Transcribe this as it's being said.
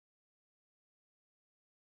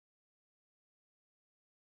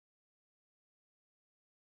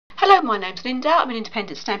Hello, my name's Linda. I'm an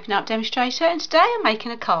independent Stampin' Up demonstrator, and today I'm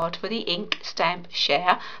making a card for the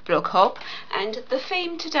Ink.Stamp.Share blog hop, and the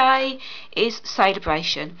theme today is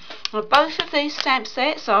Sale-A-Bration. Well, both of these stamp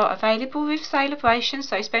sets are available with Sale-A-Bration,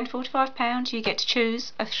 so you spend £45, you get to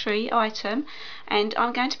choose a free item, and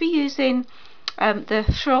I'm going to be using the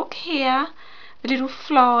frog here, the little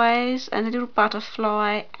flies and the little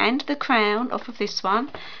butterfly and the crown off of this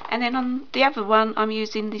one, and then on the other one I'm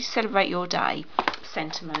using the Celebrate Your Day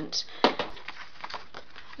sentiment.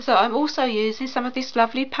 So I'm also using some of this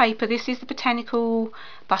lovely paper. This is the Botanical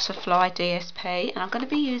Butterfly DSP, and I'm going to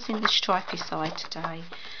be using the stripy side today.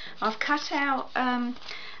 I've cut out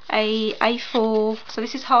a A4, so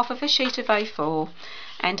this is half of a sheet of A4,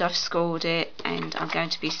 and I've scored it, and I'm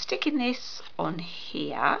going to be sticking this on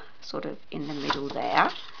here, sort of in the middle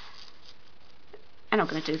there, and I'm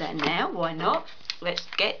going to do that now. Why not? Let's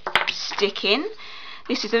get sticking.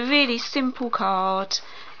 This is a really simple card,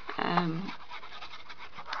 and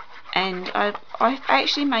I've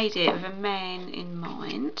actually made it with a man in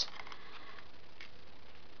mind,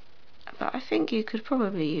 but I think you could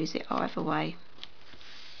probably use it either way.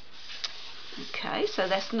 Okay, so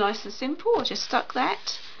that's nice and simple. I just stuck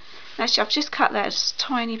that. Actually, I've just cut that a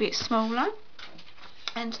tiny bit smaller,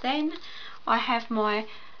 and then I have my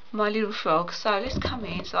little frog. So let's come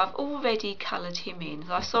in. So I've already coloured him in.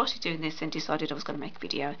 So I started doing this and decided I was going to make a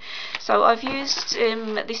video. So I've used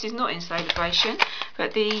this is not in Sale-A-Bration,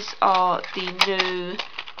 but these are the new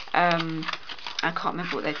I can't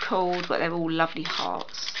remember what they're called, but they're all lovely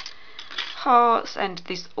hearts, and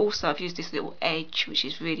this also, I've used this little edge which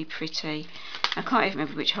is really pretty. I can't even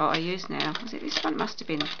remember which heart I used now. Was it this one? Must have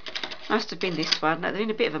been this one. No, they're in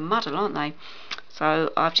a bit of a muddle, aren't they?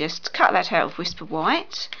 So I've just cut that out of Whisper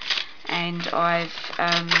White, and I've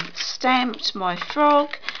stamped my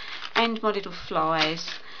frog and my little flies,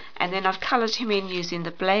 and then I've coloured him in using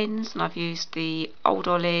the blends, and I've used the Old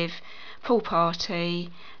Olive, Pool Party,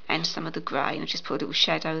 and some of the grey, and I've just put a little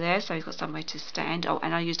shadow there so he's got somewhere to stand. Oh,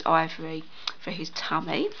 and I used ivory for his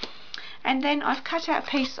tummy, and then I've cut out a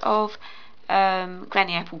piece of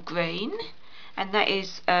Granny Apple Green, and that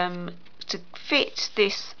is to fit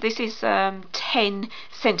this. This is 10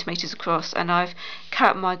 centimetres across, and I've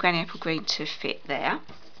cut my Granny Apple Green to fit there.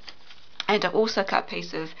 And I've also cut a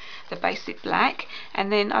piece of the basic black,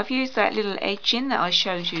 and then I've used that little edge in that I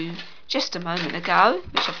showed you just a moment ago,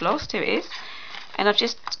 which I've lost. Here it is. And I've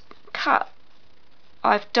just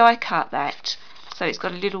I've die cut that so it's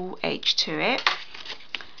got a little edge to it,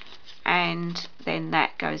 and then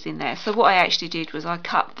that goes in there. So what I actually did was I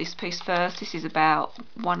cut this piece first. This is about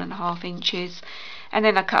 1.5 inches, and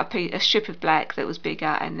then I cut a strip of black that was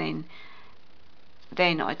bigger, and then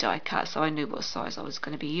I die cut, so I knew what size I was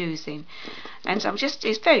going to be using. And so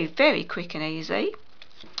it's very, very quick and easy.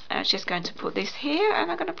 I'm just going to put this here, and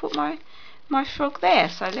I'm going to put my frog there.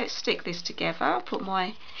 So let's stick this together. I'll put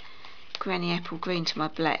my Granny Apple Green to my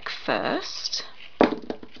black first.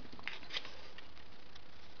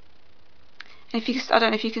 And I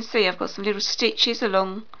don't know if you can see, I've got some little stitches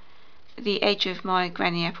along the edge of my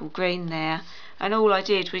Granny Apple Green there, and all I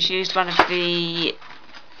did was use one of the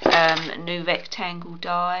new rectangle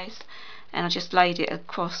dies, and I just laid it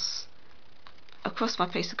across my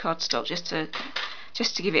piece of cardstock just to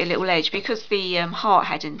give it a little edge, because the heart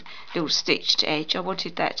had a little stitched edge. I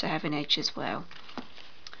wanted that to have an edge as well.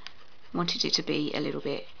 I wanted it to be a little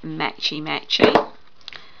bit matchy.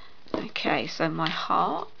 Okay, so my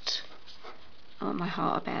heart, I want my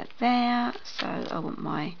heart about there, so I want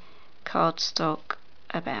my cardstock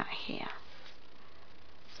about here.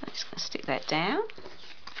 So I'm just going to stick that down,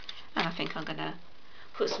 and I think I'm going to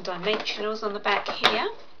put some dimensionals on the back here.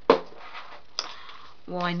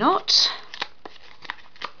 Why not?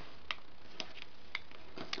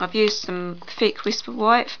 I've used some thick Whisper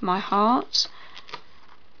White for my heart,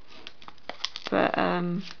 but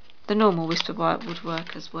the normal Whisper White would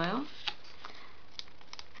work as well.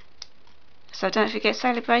 So don't forget,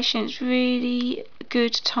 Sale-A-Bration is really a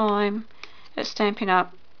good time at Stampin'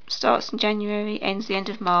 Up. Starts in January, ends the end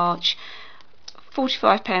of March.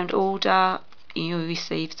 £45 order, you'll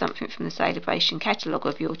receive something from the Sale-A-Bration catalogue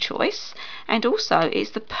of your choice, and also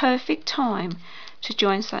it's the perfect time to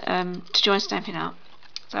join Stampin' Up.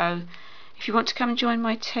 So if you want to come and join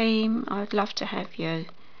my team, I'd love to have you.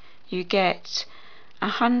 You get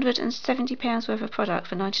 £170 worth of product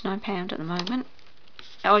for £99 at the moment.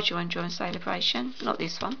 I joined Sale-A-Bration, not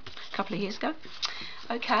this one, a couple of years ago.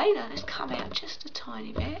 Okay, now let's come out just a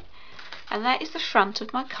tiny bit, and that is the front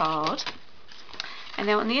of my card. And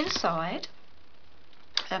now on the inside,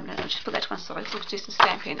 no, I'll just put that to one side so I'll do some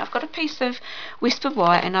stamping. I've got a piece of Whisper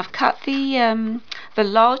White, and I've cut the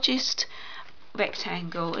largest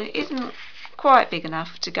rectangle. It isn't quite big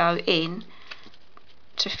enough to go in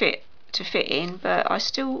to fit in, but I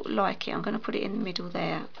still like it. I'm going to put it in the middle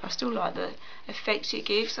there. I still like the effect it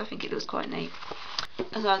gives. I think it looks quite neat.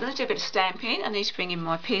 So I'm going to do a bit of stamping. I need to bring in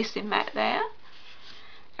my piercing mat there,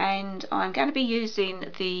 and I'm going to be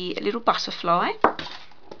using the little butterfly,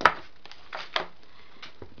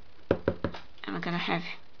 and I'm going to have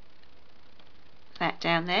that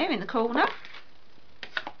down there in the corner.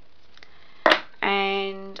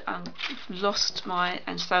 And I've lost my,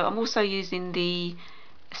 and so I'm also using the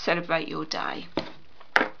Celebrate Your Day.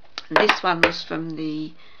 And this one was from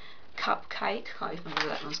the Cupcake, can't even remember what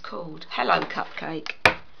that one's called, Hello Cupcake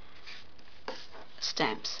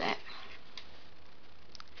stamp set.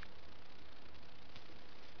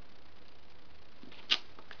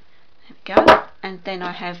 There we go. And then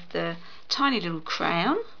I have the tiny little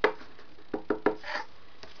crown,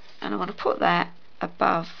 and I want to put that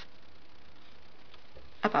above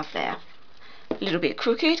there. A little bit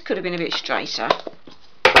crooked, could have been a bit straighter.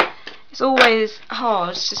 It's always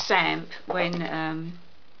hard to stamp when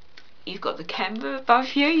you've got the camera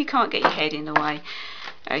above you. You can't get your head in the way.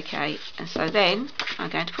 Okay, and so then I'm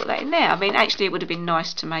going to put that in there. I mean, actually it would have been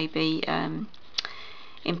nice to maybe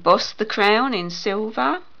emboss the crown in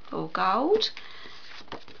silver or gold.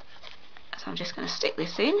 So I'm just going to stick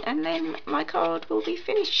this in, and then my card will be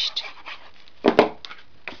finished.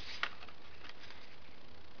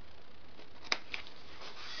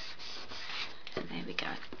 There we go.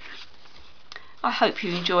 I hope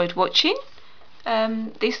you enjoyed watching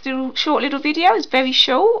this short little video. It's very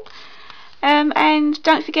short, and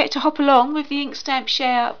don't forget to hop along with the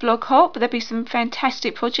Ink.Stamp.Share blog hop. There'll be some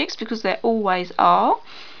fantastic projects, because there always are,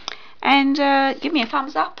 and give me a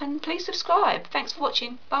thumbs up and please subscribe. Thanks for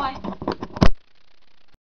watching. Bye.